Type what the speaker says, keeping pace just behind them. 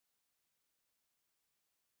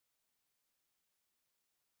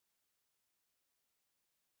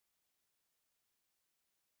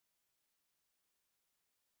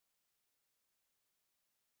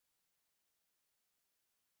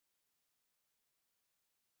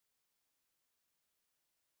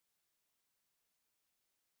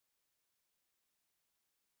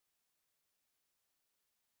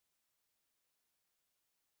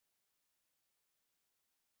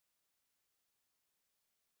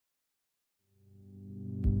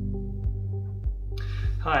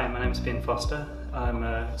Hi, my name is Ben Foster. I'm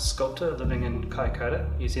a sculptor living in Kaikoura,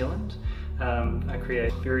 New Zealand. I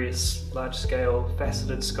create various large-scale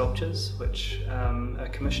faceted sculptures which are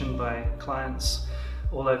commissioned by clients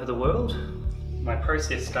all over the world. My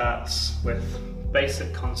process starts with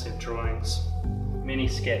basic concept drawings, many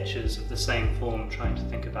sketches of the same form, trying to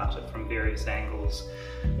think about it from various angles.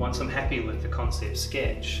 Once I'm happy with the concept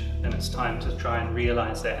sketch, then it's time to try and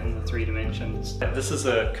realize that in the 3 dimensions. This is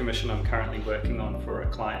a commission I'm currently working on for a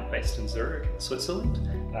client based in Zurich, Switzerland.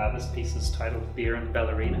 This piece is titled Bear and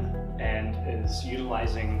Ballerina and is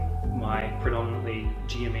utilizing my predominantly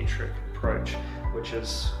geometric approach, which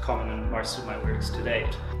is common in most of my works to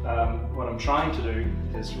date. What I'm trying to do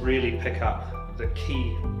is really pick up the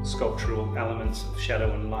key sculptural elements of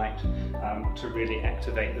shadow and light to really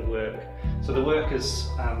activate the work. So the work is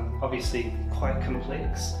obviously quite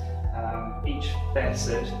complex. Each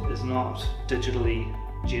facet is not digitally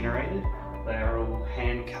generated. They are all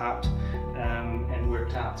hand cut and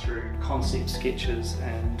worked out through concept sketches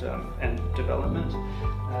and development.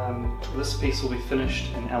 This piece will be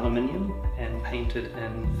finished in aluminium and painted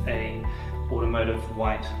in a automotive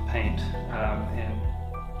white paint and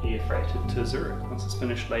air freighted to Zurich once it's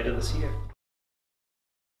finished later this year.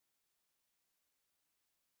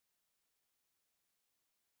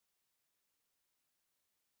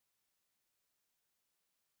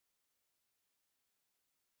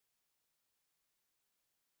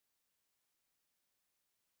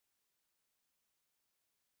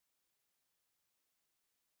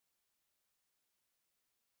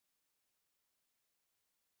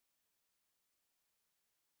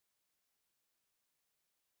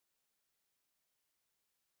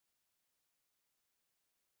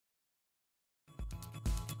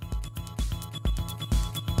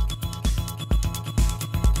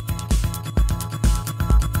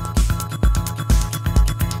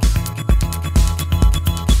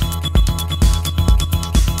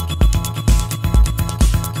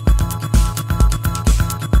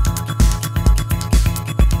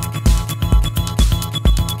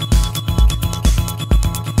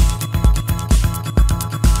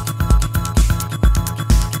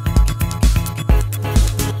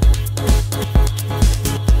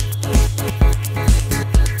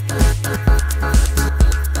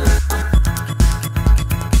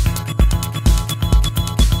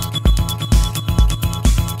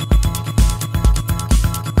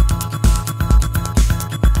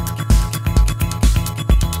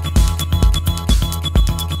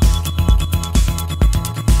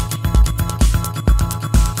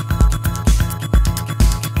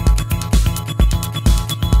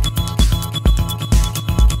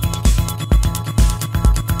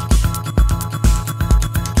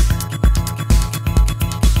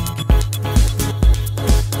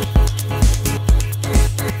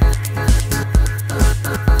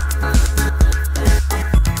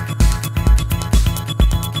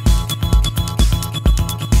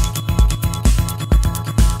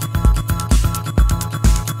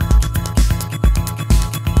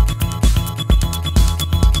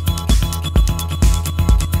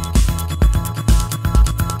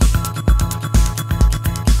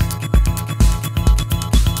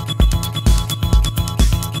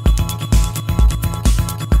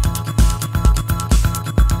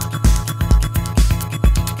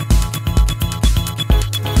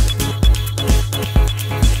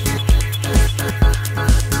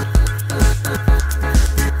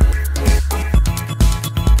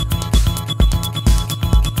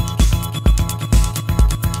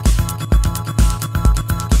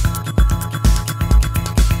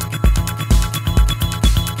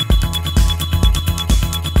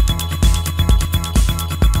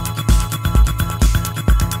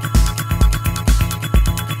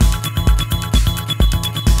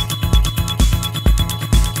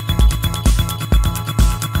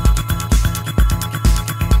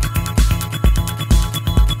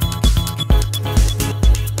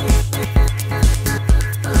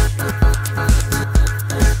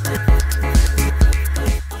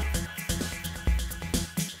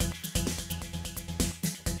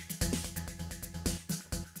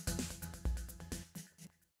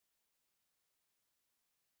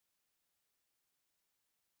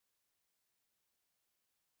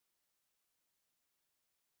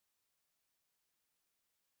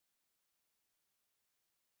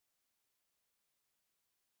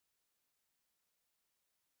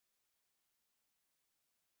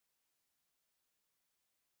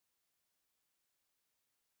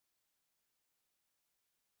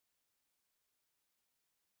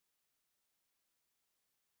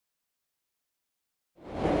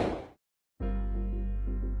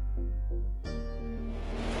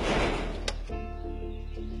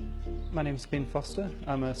 My name's Ben Foster.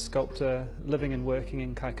 I'm a sculptor living and working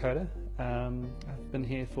in Kaikoura. I've been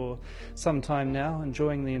here for some time now,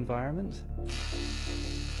 enjoying the environment.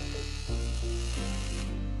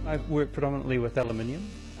 I work predominantly with aluminium,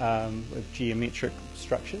 with geometric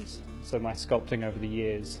structures. So my sculpting over the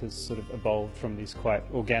years has sort of evolved from these quite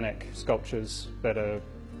organic sculptures that are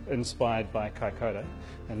inspired by Kaikoura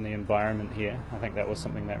and the environment here. I think that was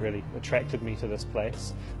something that really attracted me to this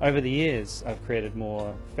place. Over the years I've created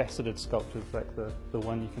more faceted sculptures like the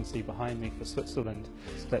one you can see behind me for Switzerland.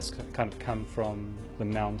 That's kind of come from the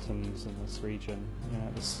mountains in this region, you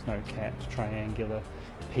know, the snow-capped triangular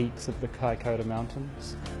peaks of the Kaikoura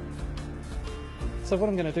Mountains. So what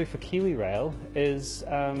I'm going to do for Kiwi Rail is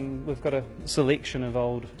we've got a selection of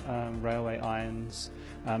old railway irons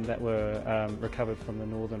that were recovered from the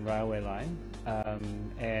Northern Railway line,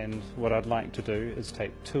 and what I'd like to do is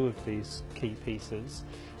take two of these key pieces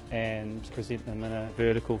and present them in a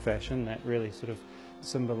vertical fashion that really sort of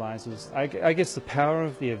symbolises, I guess, the power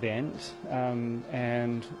of the event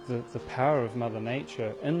and the power of Mother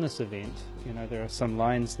Nature in this event. You know, there are some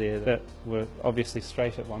lines there that were obviously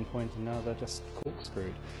straight at one point and now they're just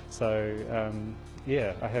corkscrewed. So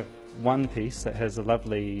yeah, I have one piece that has a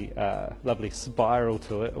lovely spiral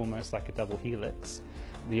to it, almost like a double helix.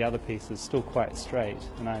 The other piece is still quite straight,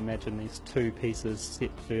 and I imagine these two pieces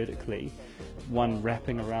set vertically, one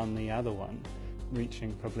wrapping around the other one,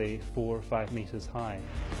 reaching probably 4 or 5 metres high.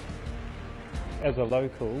 As a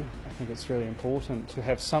local, I think it's really important to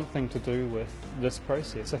have something to do with this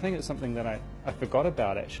process. I think it's something that I forgot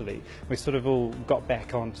about actually. We sort of all got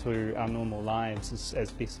back onto our normal lives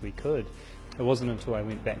as best we could. It wasn't until I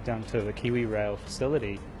went back down to the Kiwi Rail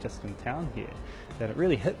facility just in town here that it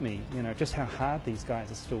really hit me, you know, just how hard these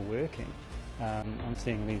guys are still working. I'm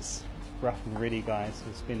seeing these rough and ready guys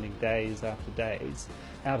who are spending days after days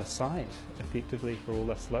out of sight effectively for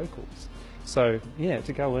all us locals. So yeah,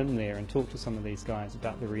 to go in there and talk to some of these guys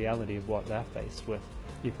about the reality of what they're faced with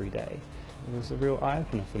every day, it was a real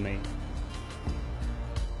eye-opener for me.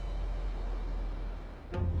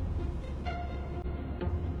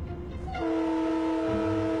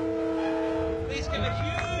 Please give a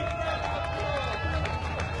huge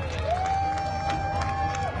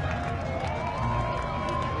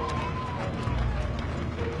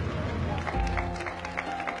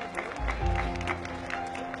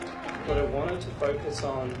What I wanted to focus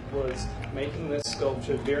on was making this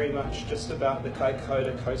sculpture very much just about the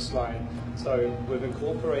Kaikoura coastline. So we've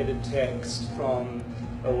incorporated text from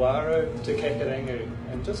Owaro to Kakarangu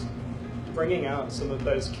and just bringing out some of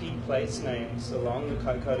those key place names along the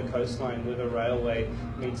Kaikoura coastline where the railway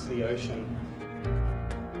meets the ocean.